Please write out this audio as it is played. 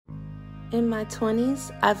In my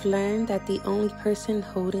 20s, I've learned that the only person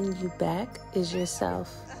holding you back is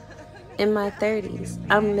yourself. In my 30s,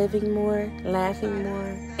 I'm living more, laughing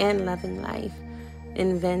more, and loving life.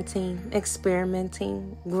 Inventing,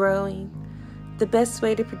 experimenting, growing. The best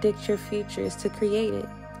way to predict your future is to create it.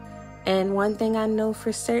 And one thing I know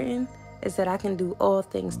for certain is that I can do all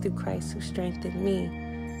things through Christ who strengthened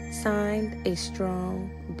me. Signed, a strong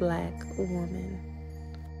Black woman.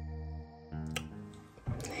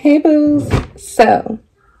 Hey boos, so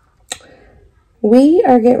we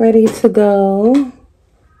are getting ready to go.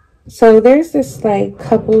 So there's this like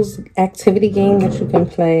couples activity game that you can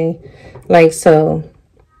play. Like, so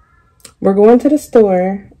we're going to the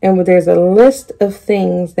store and there's a list of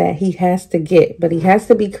things that he has to get, but he has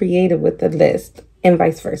to be creative with the list and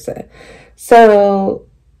vice versa. So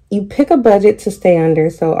you pick a budget to stay under.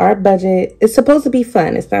 So our budget is supposed to be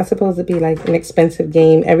fun. It's not supposed to be like an expensive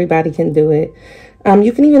game. Everybody can do it.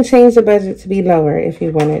 You can even change the budget to be lower if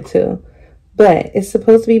you wanted to. But it's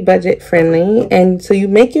supposed to be budget friendly. And so you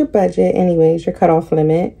make your budget anyways, your cutoff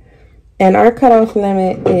limit. And our cutoff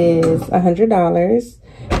limit is $100.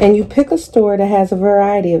 And you pick a store that has a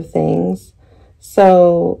variety of things.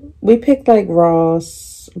 So we picked like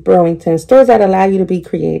Ross, Burlington, stores that allow you to be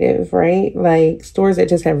creative, right? Like stores that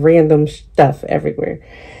just have random stuff everywhere.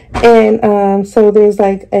 And so there's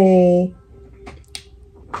like a...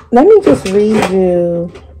 Let me just read you.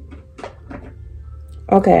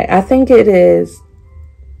 Okay, I think it's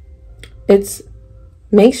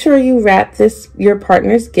make sure you wrap your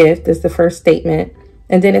partner's gift is the first statement.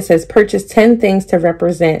 And then it says purchase 10 things to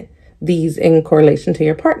represent these in correlation to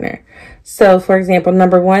your partner. So for example,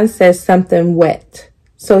 number 1 says something wet.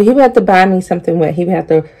 So he would have to buy me something wet. He would have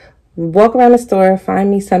to walk around the store, find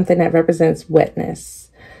me something that represents wetness.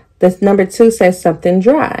 This number 2 says something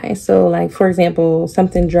dry. So like, for example,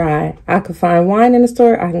 something dry. I could find wine in the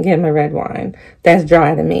store. I can get him a red wine. That's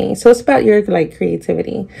dry to me. So it's about your like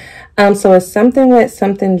creativity. So it's something wet,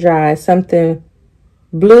 something dry, something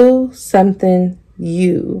blue, something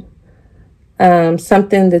you.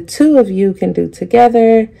 Something the two of you can do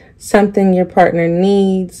together. Something your partner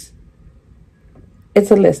needs.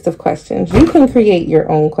 It's a list of questions. You can create your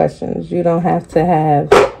own questions. You don't have to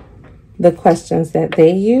have the questions that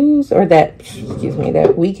they use or that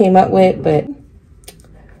we came up with,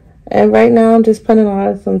 and right now I'm just putting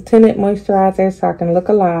on some tinted moisturizer so I can look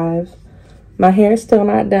alive. My hair is still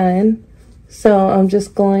not done, so I'm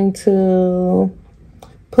just going to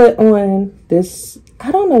put on this,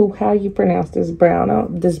 I don't know how you pronounce this brand.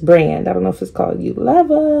 I don't know if it's called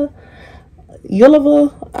Uolova.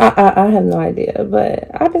 I have no idea,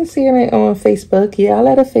 but I've been seeing it on Facebook. Yeah, I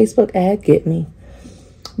let a Facebook ad get me.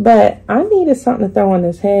 But I needed something to throw on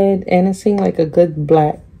his head, and it seemed like a good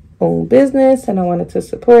Black-owned business, and I wanted to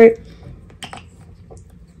support.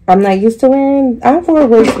 I'm not used to wearing... I wore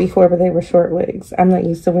wigs before, but they were short wigs. I'm not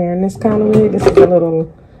used to wearing this kind of wig. This is a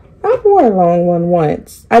little... I wore a long one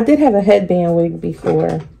once. I did have a headband wig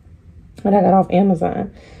before, but I got off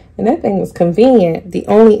Amazon, and that thing was convenient. The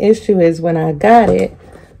only issue is when I got it,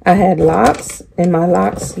 I had locks, and my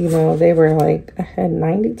locks, you know, they were like... I had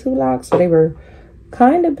 92 locks, so they were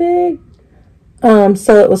kind of big,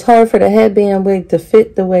 so it was hard for the headband wig to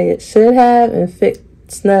fit the way it should have and fit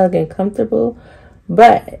snug and comfortable,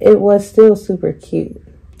 but it was still super cute.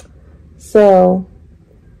 So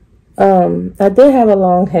I did have a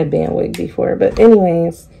long headband wig before, but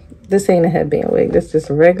anyways, this ain't a headband wig. This is just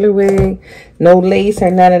a regular wig, no lace or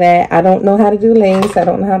none of that. I don't know how to do lace. I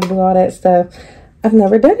don't know how to do all that stuff. I've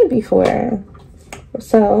never done it before.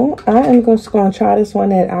 So I am just going to try this one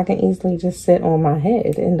that I can easily just sit on my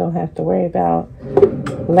head and don't have to worry about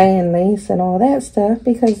laying lace and all that stuff,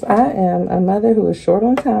 because I am a mother who is short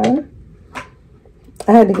on time.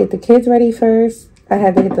 I had to get the kids ready first. I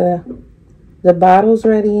had to get the bottles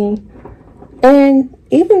ready. And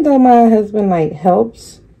even though my husband like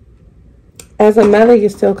helps, as a mother, you're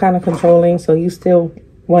still kind of controlling. So you still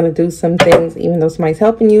want to do some things even though somebody's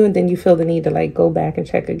helping you, and then you feel the need to like go back and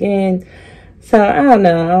check again. So, I don't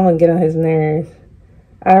know. I don't want to get on his nerves.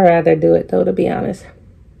 I'd rather do it, though, to be honest.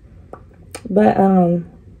 But, oh,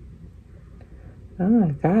 my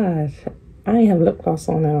gosh. I ain't have lip gloss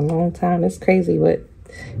on in a long time. It's crazy what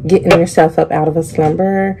getting yourself up out of a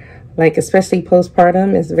slumber, like, especially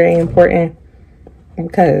postpartum, is very important.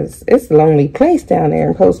 Because it's a lonely place down there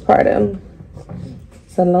in postpartum.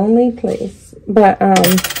 It's a lonely place. But, I'm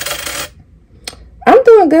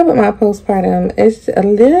doing good with my postpartum. It's a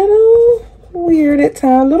little... weird at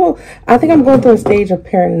times. I think I'm going through a stage of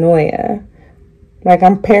paranoia. Like,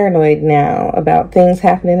 I'm paranoid now about things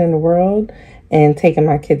happening in the world and taking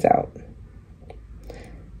my kids out.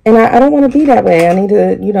 And I don't want to be that way. I need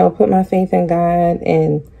to, you know, put my faith in God,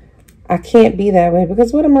 and I can't be that way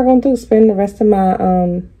because what am I going to do? Spend the rest of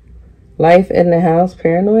my life in the house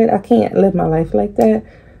paranoid? I can't live my life like that.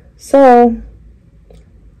 So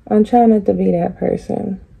I'm trying not to be that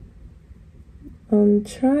person. I'm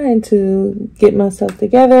trying to get myself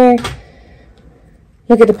together,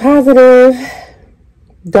 look at the positive,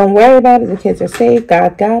 don't worry about it. The kids are safe.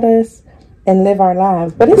 God got us. And live our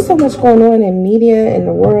lives. But there's so much going on in media, in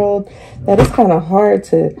the world, that it's kind of hard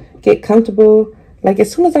to get comfortable. Like,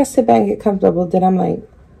 as soon as I sit back and get comfortable, then I'm like,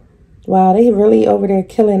 wow, they really over there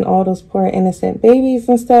killing all those poor innocent babies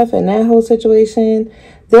and stuff, and that whole situation.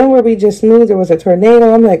 Then where we just moved, there was a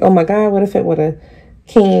tornado. I'm like, oh my God, what if it would have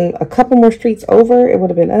came a couple more streets over? It would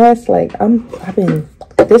have been us. Like,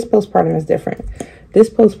 this postpartum is different. This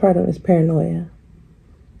postpartum is paranoia.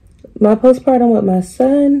 My postpartum with my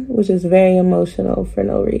son was just very emotional for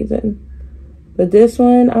no reason. But this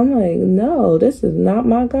one, I'm like, no, this is not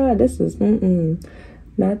my God. This is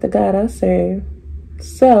not the God I serve.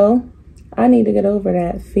 So I need to get over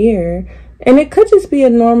that fear. And it could just be a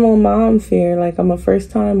normal mom fear. Like, I'm a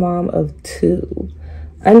first-time mom of 2,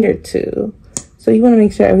 under 2. So you want to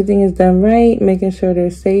make sure everything is done right, making sure they're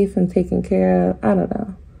safe and taken care of. I don't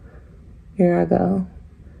know. Here I go.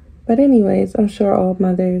 But anyways, I'm sure all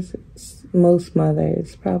mothers, most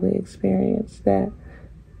mothers probably experience that.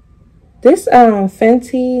 This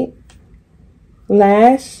Fenty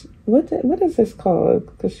lash, what is this called?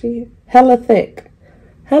 Because she, Hella Thick.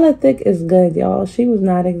 Hella Thick is good, y'all. She was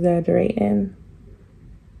not exaggerating.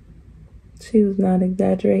 She was not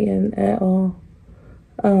exaggerating at all.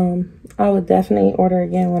 I would definitely order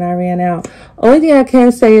again when I ran out. Only thing I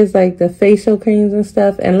can say is like the facial creams and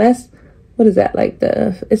stuff, unless, what is that? Like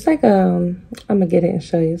it's like, I'm gonna get it and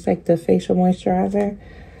show you. It's like the facial moisturizer.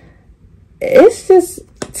 It's just,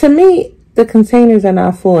 to me, the containers are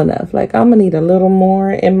not full enough. Like, I'm gonna need a little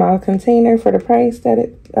more in my container for the price that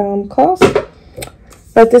it costs.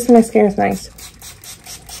 But this mascara is nice.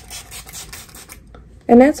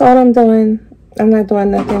 And that's all I'm doing. I'm not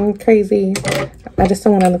doing nothing crazy. I just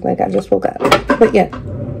don't want to look like I just woke up. But yeah,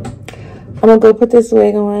 I'm gonna go put this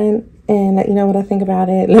wig on and let you know what I think about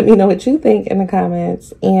it. Let me know what you think in the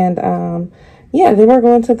comments. And yeah, then we're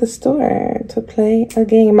going to the store to play a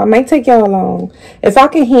game. I might take y'all along. If I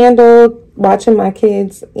can handle watching my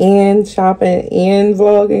kids and shopping and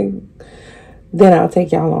vlogging, then I'll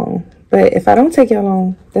take y'all along. But if I don't take y'all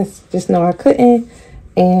along, just know I couldn't.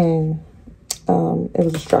 And it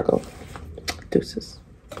was a struggle. Deuces.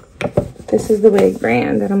 This is the wig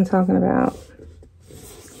brand that I'm talking about.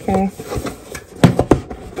 Okay.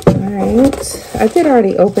 Alright. I did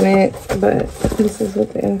already open it, but this is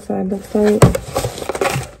what the inside looks like.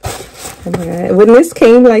 Oh my God. When this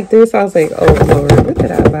came like this, I was like, oh Lord, what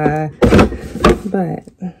did I buy? But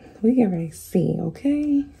we can already see,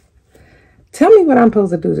 okay? Tell me what I'm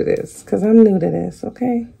supposed to do to this, because I'm new to this,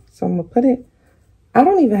 okay? So I'm going to put it. I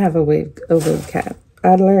don't even have a wig cap.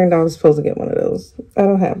 I learned I was supposed to get one of those. I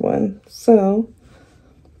don't have one. So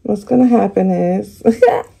what's going to happen is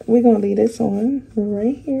we're going to leave this on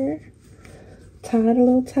right here. Tie it a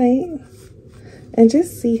little tight. And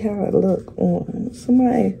just see how it look on.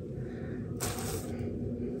 Somebody,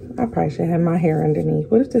 I probably should have my hair underneath.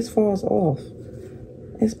 What if this falls off?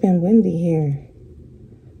 It's been windy here.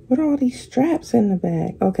 What are all these straps in the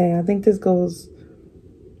back? Okay, I think this goes...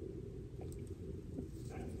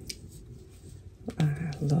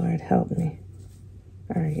 Lord help me.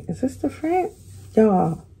 All right, is this the front?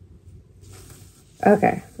 Y'all.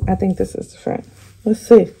 Okay, I think this is the front. Let's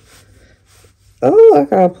see. Oh, I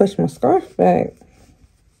gotta push my scarf back.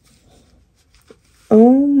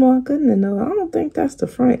 Oh my goodness, no, I don't think that's the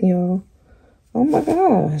front, y'all. Oh my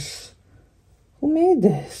gosh. Who made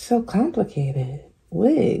this? So complicated.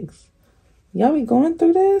 Wigs. Y'all be going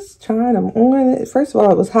through this? Trying them on. First of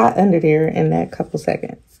all, it was hot under there in that couple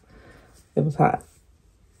seconds. It was hot.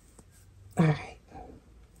 All right.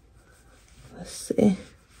 Let's see.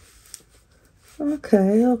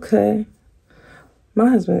 Okay, okay. My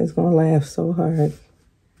husband is going to laugh so hard.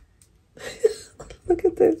 Look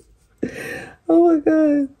at this. Oh my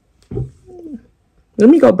God. Let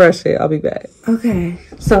me go brush it. I'll be back. Okay.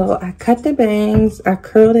 So I cut the bangs. I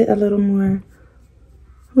curled it a little more.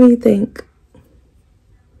 What do you think?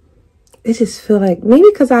 It just feel like, maybe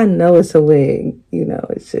because I know it's a wig, you know,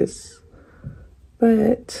 it's just,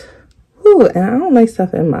 but, whew, and I don't like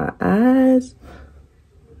stuff in my eyes.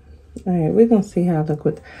 All right, we're going to see how I look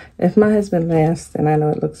with, if my husband laughs, then I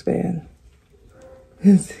know it looks bad.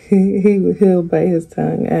 He'll bite his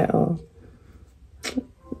tongue at all.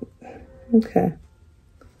 Okay.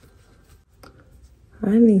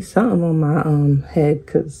 I need something on my head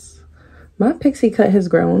because my pixie cut has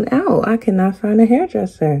grown out. I cannot find a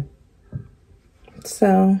hairdresser.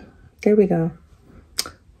 So, there we go.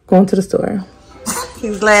 Going to the store.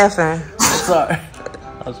 He's laughing. I'm sorry.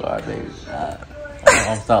 I'm sorry, baby.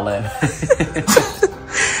 I'm stop laughing.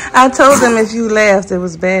 I told him if you laughed, it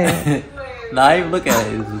was bad. Nah, I even look at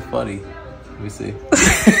it. It was funny. Let me see.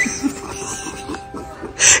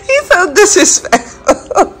 He's so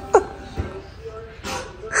disrespectful.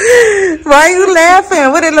 Why are you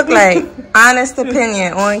laughing? What it look like? Honest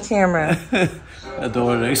opinion on camera. A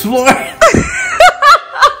door to explore.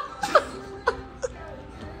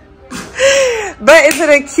 But is it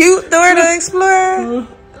a cute door to explore?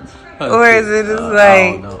 Or is it just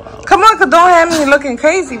like... Come on, cause don't have me looking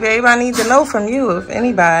crazy, babe. I need to know from you, if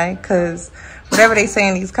anybody, cause whatever they say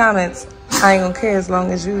in these comments, I ain't gonna care as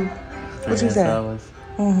long as you. What you say?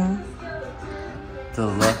 Mm-hmm. To the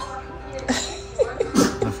left.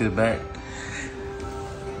 Let's see the back.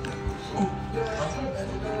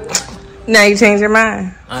 Now you change your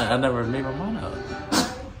mind. I never made my mind up.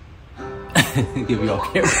 Give you all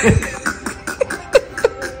camera.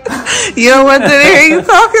 You don't want to hear you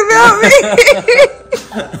talking about me.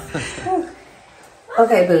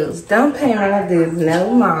 Okay, boos. Don't pay my dude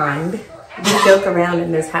no mind. We joke around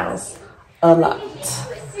in this house a lot.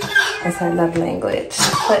 That's our love language.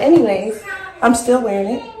 But anyways, I'm still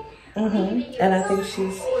wearing it. And I think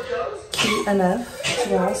she's cute enough to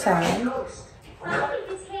go outside.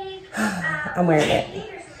 I'm wearing it.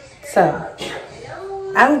 So,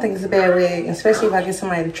 I don't think it's a bad wig, especially if I get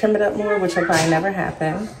somebody to trim it up more, which will probably never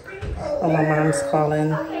happen. Oh, my mom's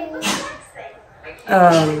calling.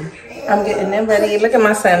 I'm getting them ready. Look at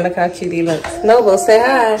my son. Look how cute he looks. Noble, say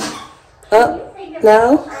hi. Oh,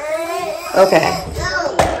 no? Okay.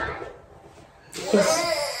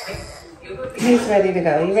 He's ready to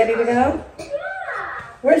go. You ready to go?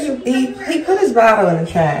 Where's your... He put his bottle in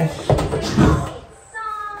the trash.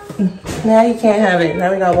 Now you can't have it.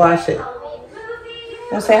 Now we gotta wash it.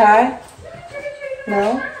 Wanna say hi?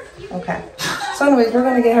 No? Okay. So anyways, we're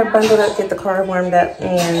gonna get her bundled up, get the car warmed up,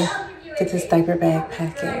 and get this diaper bag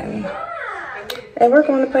packed in. And we're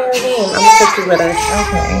going to play our game. I'm gonna take you with us.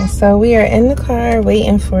 Okay, so we are in the car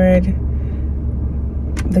waiting for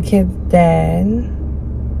the kid's dad.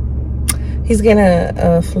 He's getting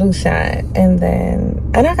a flu shot, and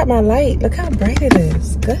I got my light. Look how bright it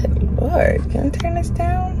is. Good Lord. Can I turn this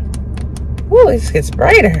down? Ooh, it just gets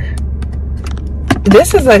brighter.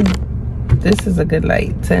 This is a good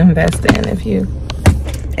light to invest in if you...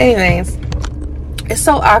 Anyways, it's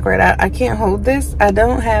so awkward. I can't hold this. I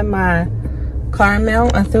don't have my car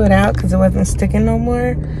mount. I threw it out because it wasn't sticking no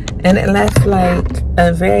more. And it left like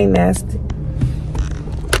a very nasty...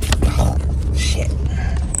 Oh, shit.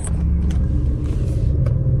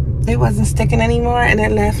 It wasn't sticking anymore, and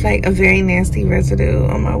it left like a very nasty residue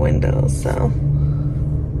on my windows. So,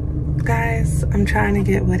 guys, I'm trying to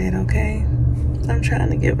get with it, okay? I'm trying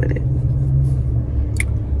to get with it.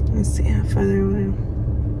 Let's see how further away.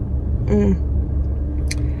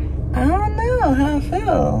 I don't know how I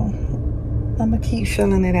feel. I'm gonna keep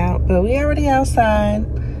filling it out, but we already outside.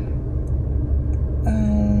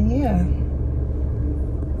 Yeah.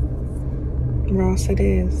 Ross it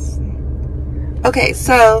is. Okay,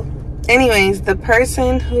 so anyways, the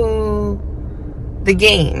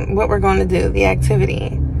game, what we're going to do, the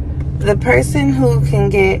activity. The person who can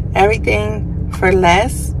get everything for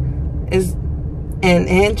less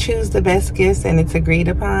and choose the best gifts, and it's agreed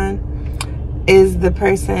upon, is that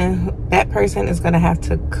person is going to have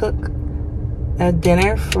to cook a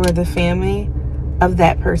dinner for the family of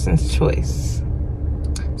that person's choice.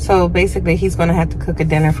 So basically, he's going to have to cook a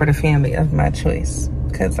dinner for the family of my choice,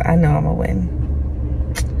 because I know I'm going to win.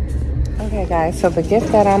 Okay, guys, so the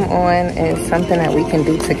gift that I'm on is something that we can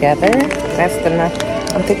do together.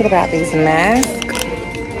 I'm thinking about these masks.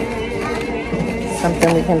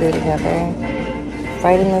 Something we can do together.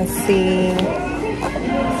 Vitamin C.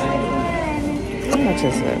 How much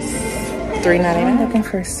is this? $3.99. I'm looking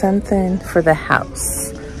for something for the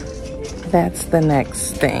house. That's the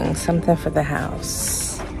next thing. Something for the house.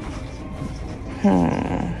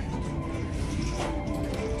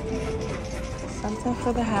 Something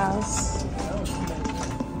for the house.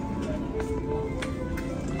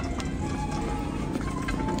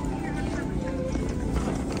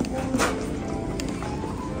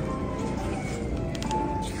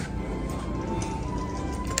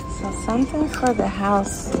 So something for the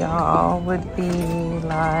house, y'all, would be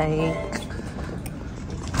like,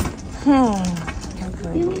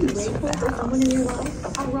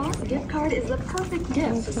 A gift card is the perfect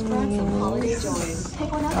gift to spread some holiday joy.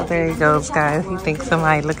 Oh, there he goes, guys. He thinks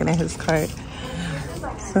somebody looking at his card.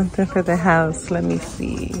 Something for the house. Let me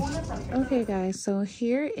see. Okay, guys. So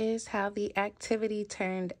here is how the activity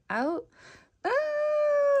turned out.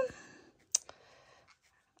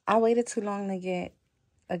 I waited too long to get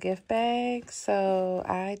a gift bag, so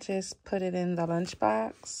I just put it in the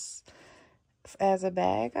lunchbox as a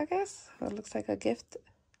bag, I guess. It looks like a gift.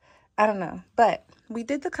 I don't know. But we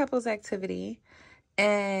did the couples activity,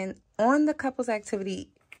 and on the couples activity,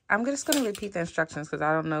 I'm just going to repeat the instructions because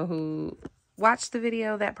I don't know who watched the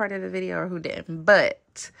video, that part of the video, or who didn't.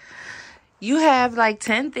 But you have like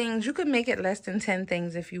 10 things. You can make it less than 10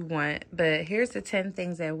 things if you want. But here's the 10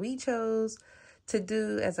 things that we chose to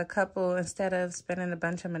do as a couple instead of spending a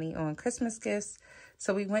bunch of money on Christmas gifts.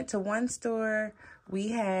 So we went to one store. We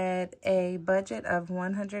had a budget of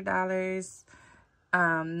 $100.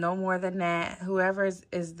 No more than that. Whoever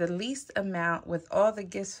is the least amount with all the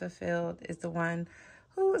gifts fulfilled is the one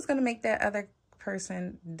who is going to make that other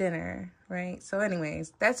person dinner, right? So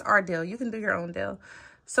anyways, that's our deal. You can do your own deal.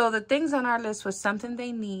 So the things on our list was something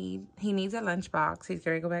they need. He needs a lunchbox. He's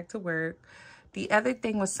going to go back to work. The other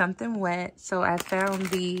thing was something wet. So I found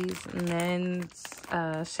these men's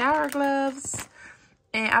shower gloves.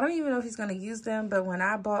 And I don't even know if he's going to use them. But when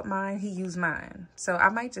I bought mine, he used mine. So I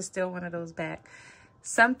might just steal one of those back.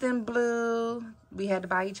 Something blue. We had to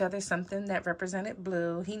buy each other something that represented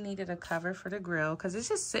blue. He needed a cover for the grill because it's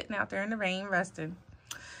just sitting out there in the rain resting.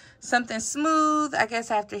 Something smooth. I guess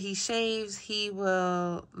after he shaves, he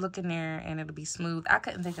will look in there and it'll be smooth. I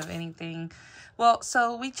couldn't think of anything. Well,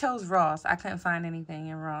 so we chose Ross. I couldn't find anything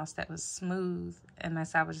in Ross that was smooth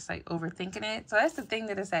unless I was just like overthinking it. So that's the thing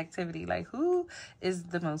to this activity. Like, who is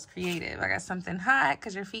the most creative? I got something hot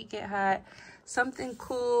because your feet get hot. Something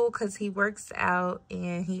cool because he works out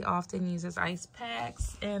and he often uses ice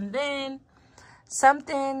packs. And then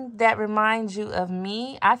something that reminds you of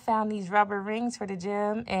me. I found these rubber rings for the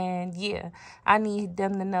gym. And yeah, I need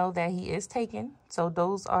them to know that he is taken. So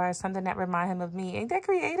those are something that remind him of me. Ain't that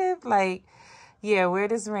creative? Like, yeah, wear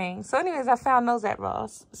this ring. So anyways, I found those at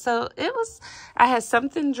Ross. So I had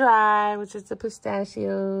something dry, which is the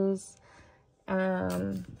pistachios.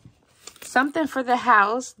 Something for the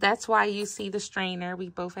house. That's why you see the strainer. We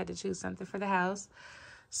both had to choose something for the house.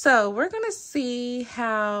 So we're going to see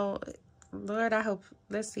how, Lord,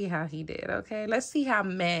 let's see how he did, okay? Let's see how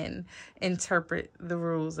men interpret the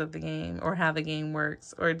rules of the game or how the game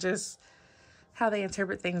works or just how they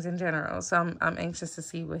interpret things in general. So I'm anxious to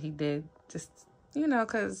see what he did. Just, you know,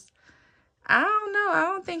 because I don't know. I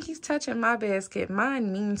don't think he's touching my basket.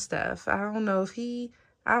 Mine means stuff. I don't know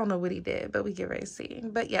what he did, but we get ready to see.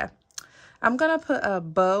 But yeah. I'm going to put a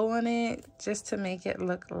bow on it just to make it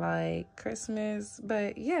look like Christmas.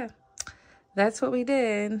 But, yeah, that's what we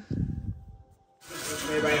did.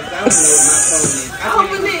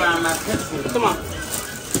 Come on.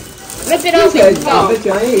 Lift it open.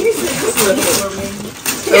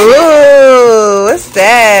 Ooh, what's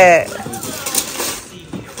that?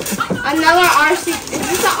 Another RC. Is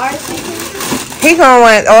this an RC? He going to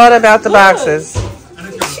want all about the boxes.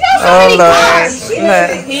 Oh, Lord.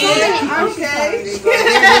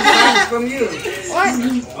 From you.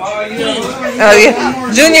 Oh,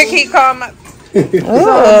 yeah. Junior, keep calling my...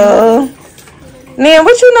 Oh. Nan,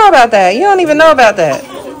 what you know about that? You don't even know about that.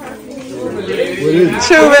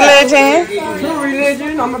 True religion. True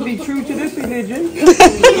religion. I'm going to be true to this religion.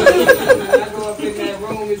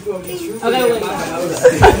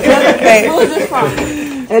 Okay. Who is this from?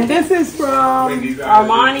 And this is from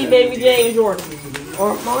Armani, Baby J, and Jordan.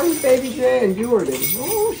 Armani, Baby J, and Jordan.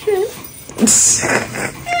 Oh, shit.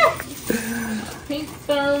 Pink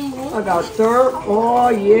thermal. I got thermal. Oh,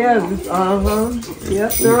 yeah.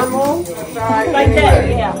 Yep, thermal. Like that,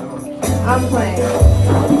 yeah. I'm playing.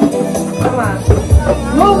 Come on.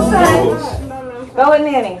 Move, son. Go with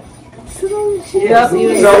Nanny. Yep. So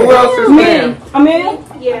who else is there? I'm in?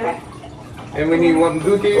 Yeah. And we need one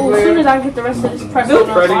Dookie As soon as I get the rest of this press on,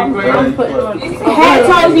 Freddie I'm player? putting on. Hat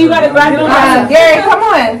told you gotta grab it on. Gary, come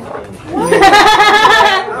on.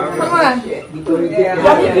 Come on.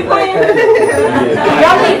 Y'all need to be playing?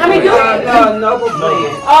 Y'all need, I mean, do it. Noble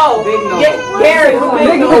playing. Oh, Big Noble. Gary,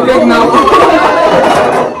 Big Noble.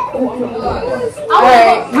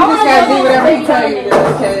 Alright, you just gotta do whatever he tell you to do,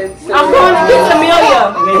 kids. I'm going to get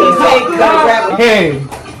Amelia. And then he said, you gotta grab Head,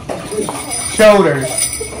 shoulders,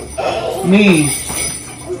 knees,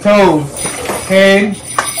 toes, head,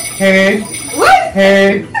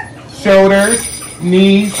 head, shoulders,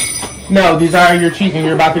 knees. No, these are your cheating.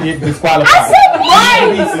 You're about to get disqualified. I said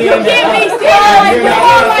right. You can't be still.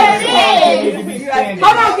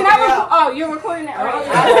 Hold on, can I record? Oh, you're recording that, right?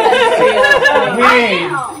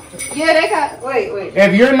 Head. Yeah, they got. Wait.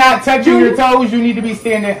 If you're not touching your toes, you need to be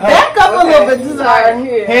standing up. Back up a little bit.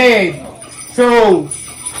 Sorry. Head, toes,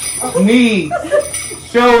 knees,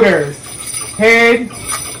 shoulders, head,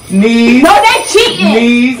 knees. No, they cheating.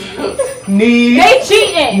 Knees. They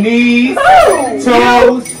cheating. Knees,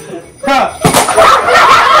 toes, cup.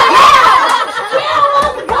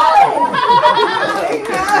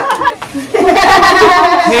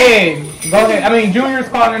 Head. Go ahead. I mean, Junior's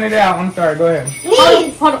calling it out. I'm sorry. Go ahead.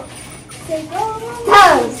 Knees. Hold on.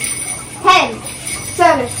 Toes. Head.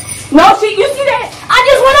 Shoulders. No, she. You see that? I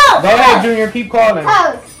just went up. Go ahead, Junior. Keep calling.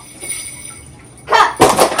 Toes. Cup.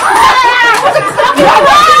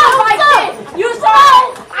 You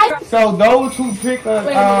saw. So those who pick a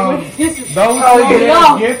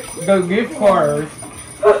the gift cards,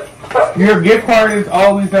 your gift card is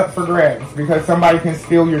always up for grabs because somebody can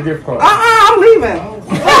steal your gift card. I'm leaving.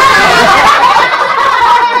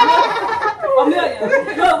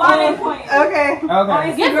 Good, why they point? Okay.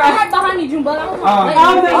 Okay. Get right behind you, June, but I don't know.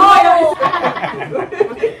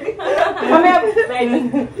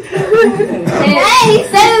 Hey, he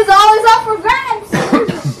said it's always up for grabs.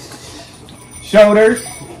 Shoulders,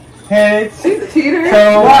 head, toes,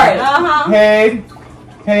 head.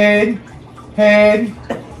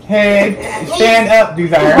 Stand up,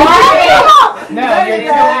 Desire. No,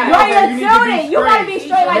 you're tilting. You gotta be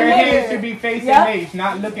straight like your this. head should be facing H,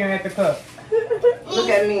 not looking at the cup. Look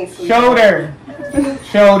at me. Sweetie.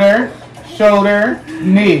 Shoulder,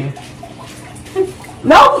 knee.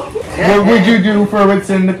 No. What would you do for what's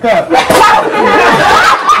in the cup? Well,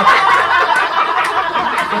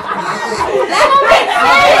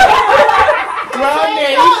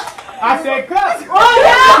 Nate, I said cup. Oh,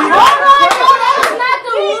 that's not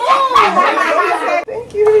the rule.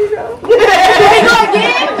 Thank you. Here you go. Can we go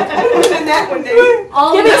again? And that one, Dave.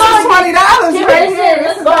 Oh, Give me $20 right here.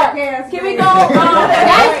 Let's go. Can we go?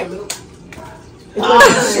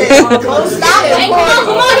 Stop it.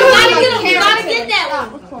 Come on. You gotta get that one.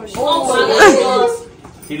 Oh, my God, he lost.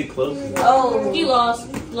 He did close. Oh, he lost.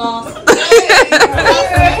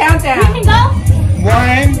 Countdown. You can go.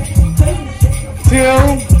 1, 2,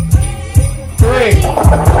 3.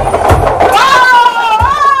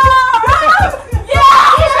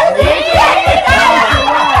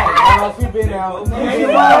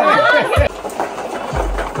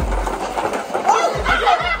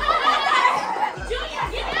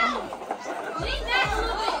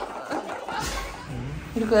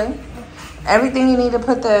 You good? Everything you need to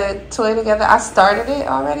put the toy together. I started it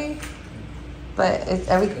already, but it's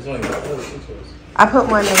everything. I put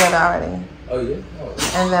one together already. Oh, yeah? Oh.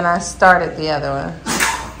 And then I started the other one.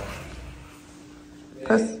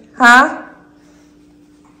 Huh?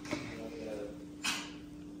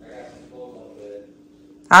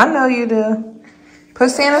 I know you do.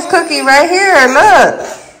 Put Santa's cookie right here. Look.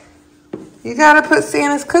 You gotta put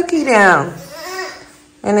Santa's cookie down.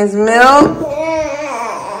 And his milk.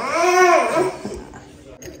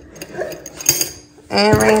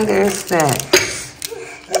 And reindeer snacks.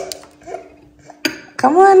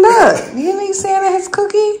 Come on, look. You need Santa his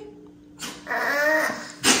cookie?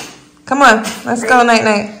 Come on, let's go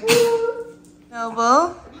night-night.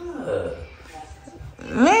 Noble.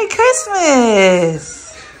 Merry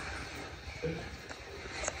Christmas.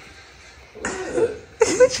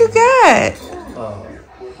 What you got?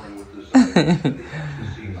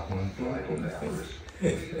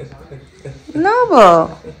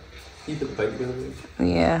 Noble. Eat the plate together.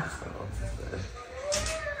 Yeah.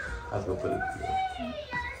 I was gonna put it together.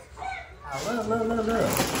 Look.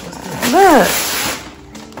 Look.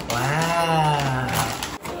 Wow.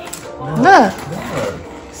 Look.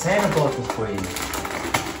 Santa bought this for you.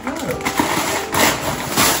 Look.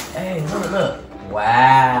 Hey, look.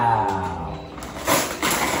 Wow.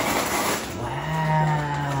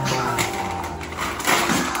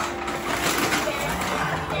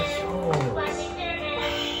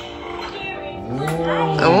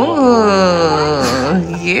 Oh,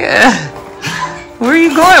 yeah. Where are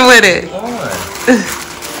you going with it?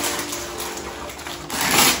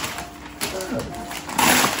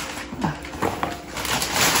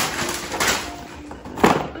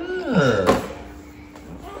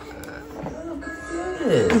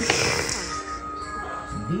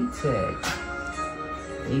 B-Tech.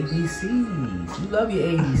 ABCs. You love your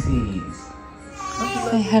ABCs.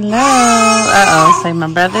 Say hello. Uh-oh. Say my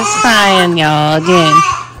brother's crying, y'all, again.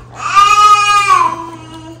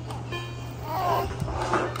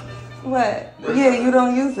 What? Yeah, you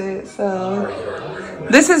don't use it, so.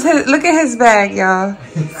 This is his, look at his bag, y'all.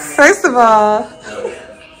 First of all,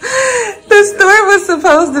 the store was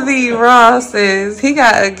supposed to be Ross's. He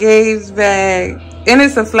got a Gabe's bag. And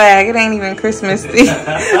it's a flag. It ain't even Christmas Eve.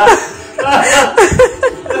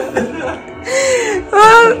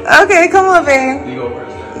 Well, okay, come on, babe. You go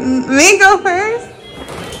first. Me go first?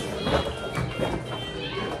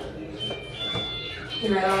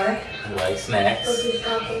 You like snacks?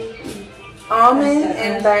 Almond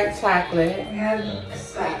and dark chocolate.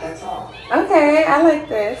 That's all. Okay, I like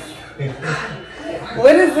this.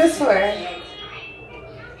 What is this for?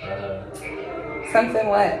 Something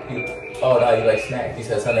what? Oh no, you like snacks. You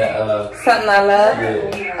said something Something I love?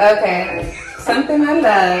 yeah. Okay. Something I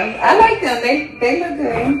love. I like them. They look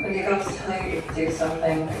good. When you go to tell you to do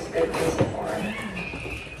something, there's a good reason for it.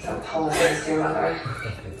 So apologize to your mother.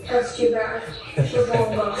 That's too bad. She's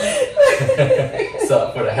long gone.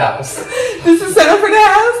 Something for the house. This is something for the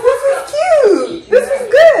house? This is cute. This is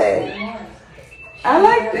good. I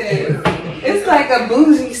like this. It's like a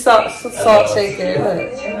bougie salt shaker.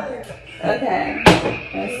 Look. Okay.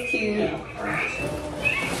 That's cute.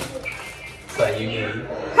 So you need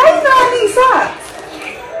How you know I need socks?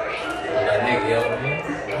 that nigga over here.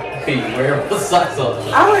 Can you wear what socks on?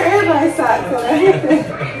 I wear everybody's socks.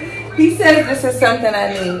 He says this is something I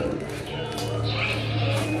need.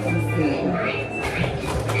 Let's see.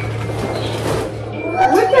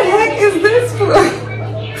 What the heck is this for?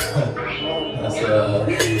 That's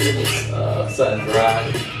something dry.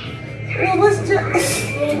 Well, what's dry?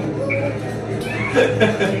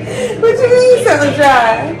 What you mean something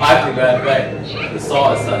dry? I forgot back. The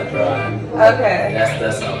saw is something dry. Okay.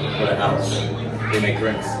 That's something for the house. They make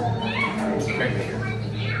drinks. Drink maker.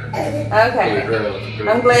 Okay. Hey, girl.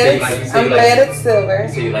 I'm glad it's silver. You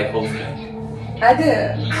say you like hosting. I do. So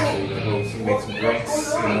you can host, you make some drinks,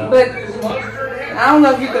 you know. But I don't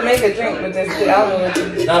know if you can make a drink with this. I don't know what you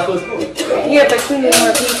do. That's what's cool. Yeah, but you need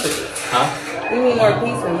more pieces. Huh? You need more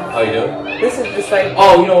pieces. Oh, you do? This is just like.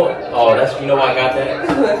 Oh, you know what? Oh, you know why I got that?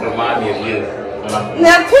 Remind me of you.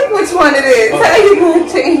 Now pick which one it is. Okay. How you gonna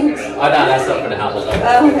change? Oh, no, that's something for the house.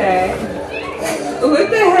 Okay. What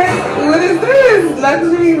the heck? What is this?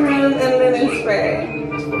 Luxury room and linen spray.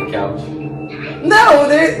 It's for the couch. No,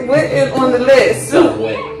 what is on the list? Something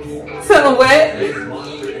wet. Something wet? It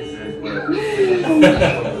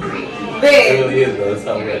Babe. really is, though. It's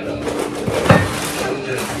something wet, though.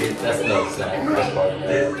 That's no snack. That's part of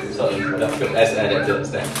that. So that's added to the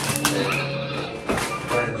snack.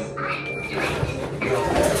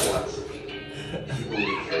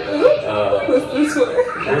 What's this for?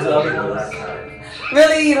 What's the other one?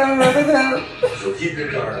 Really? You don't remember them? So keep your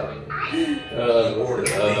guard up.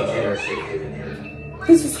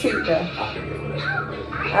 This is cute though.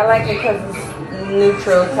 I like it because it's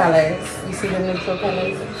neutral colors. You see the neutral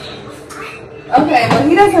colors? Okay, well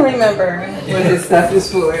he doesn't remember what this stuff is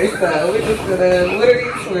for, so we're just gonna, what are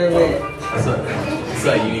these for with? So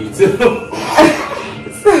you need to.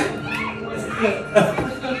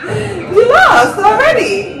 You lost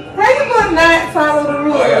already. How you gonna not follow the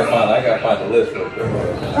rules? I gotta find the list real quick.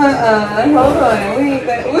 Hold on. We ain't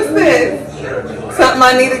that. What's this? Something I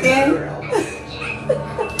need again?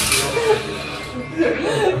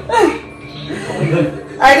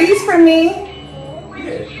 Are these for me?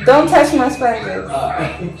 Don't touch my sponges.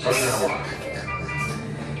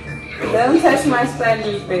 Don't touch my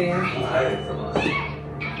sponges, babe.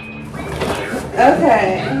 Okay.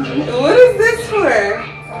 What is this for?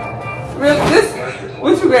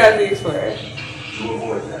 What you grab these for?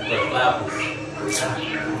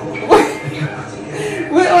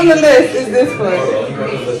 What on the list is this for?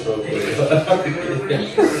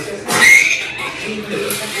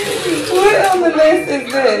 What on the list is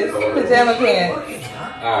this? Pajama pants.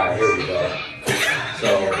 Alright, here we go. So,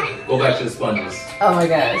 go back to the sponges. Oh my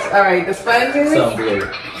gosh. Alright, the sponges. Something blue.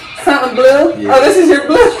 Something blue? Yeah. Oh, this is your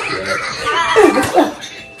blue? Yeah.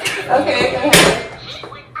 Okay, go ahead.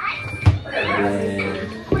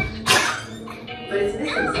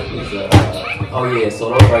 Oh yeah, so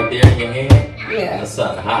those right there in your hand, Yeah. that's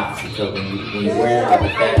something hot. Because when you wear it, the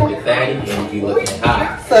fatty, then you be looking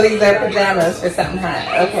hot. So these are pajamas for something hot.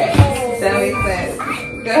 Okay. That makes sense.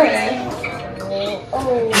 Go ahead.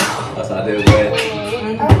 That's how I did wet.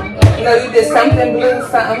 No, you did something blue,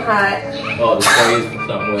 something hot. Oh, the spray is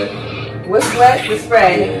something wet. What's wet? The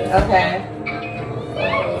spray. Yeah. Okay.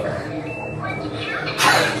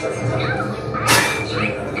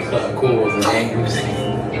 Something cool was an angry.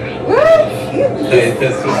 What?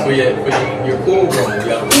 That's for your cool room,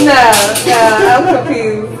 yo. No, I'm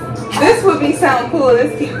confused. This would be something cool.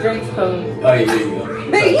 Let's keep drinks cold. Oh, yeah, there you go.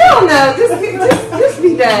 But you don't know. Just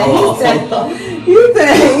be done. You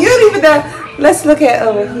done. You don't even know. Let's look at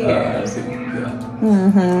over here.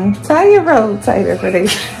 Tie your robe tighter for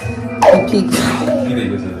this.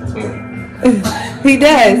 He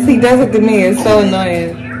does. He does it to me. It's so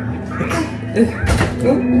annoying.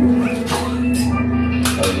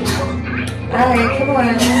 Alright, come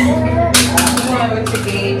on. Come on with your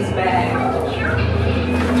games back.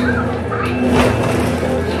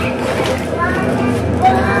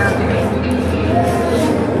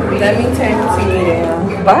 Let me turn the TV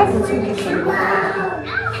down. Why is the TV so loud?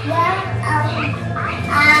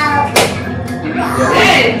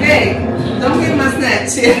 Hey, don't get my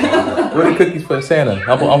snacks here. What are the cookies for Santa?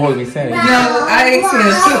 I'm supposed to be Santa. No, I ate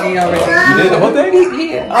Santa's cookie already. You did the whole thing?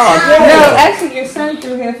 Yeah. Oh, yeah. No, actually, your son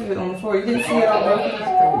threw half of it on the floor. You didn't see it all broken.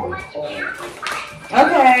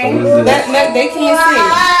 Okay. That, they can't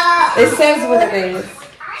see. It says what it is.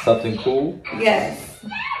 Something cool? Yes.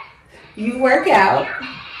 You work out.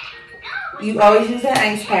 You always use an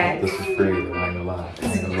ice pack. This is creative, I ain't gonna lie.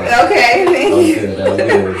 Okay, thank you. That was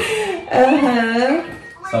good.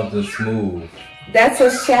 Uh-huh. Something smooth. That's a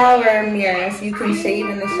shower mirror, so you can shave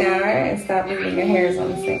in the shower and stop leaving your hairs on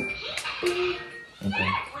the sink. Okay.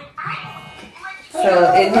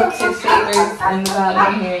 So it hooks your shavers and the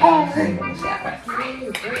bottom here and shave in the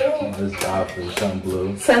shower. This job for something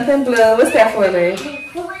blue. Something blue. What's that for, babe?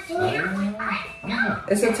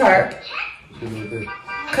 It's a tarp.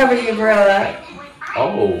 Cover your grill up.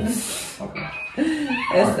 Oh. Okay.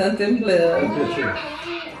 It's something blue.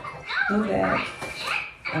 What's that?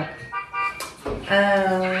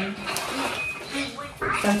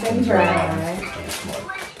 Something dry.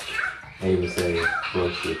 They would say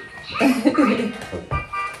bullshit.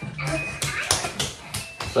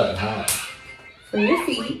 Something hot. For your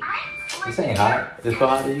feet. This ain't hot. It's for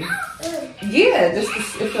hot to you? Yeah, just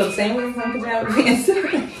it feels the same way as my pajama pants.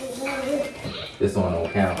 This one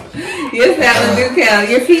don't count. Yes, that one do count.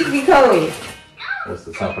 Your feet be cold. What's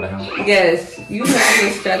the top of the house? Yes, you know you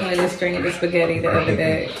were struggling to string the spaghetti the other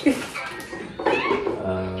day.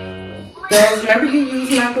 Those, remember you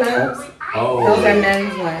used my gloves? Oh. Those are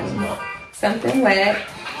men's ones. Something wet.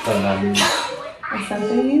 Something I need. And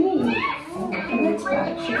something you need. Next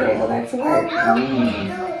spot. She gotta go back to work.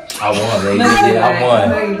 I won, lady. No, Yeah, I won.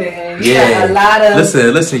 No, you didn't. You Yeah. got a lot of.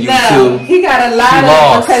 Listen, you no, two. he got a lot She of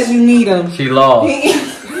lost. because you need them. She lost.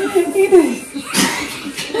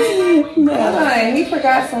 No, he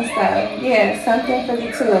forgot some stuff. Yeah, something for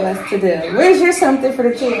the two of us to do. Where's your something for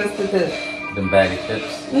the two of us to do? Them bag of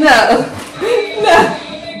chips. No.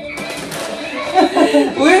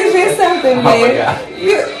 Where's your something, Oh my babe? God.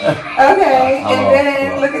 Okay, and Oh,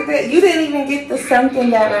 then wow. look at that. You didn't even get the something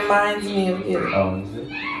that reminds me of you. Oh, is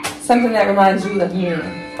it? Something that reminds you of me.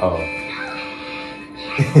 Oh.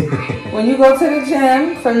 When you go to the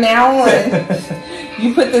gym, from now on,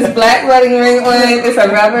 you put this black wedding ring on. It's a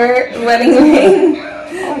rubber wedding ring.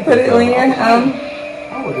 Put it on your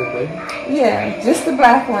yeah, just the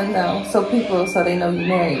black one though, so they know you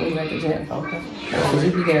married when you're at the gym. Okay. Because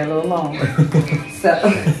you be there a little long. So.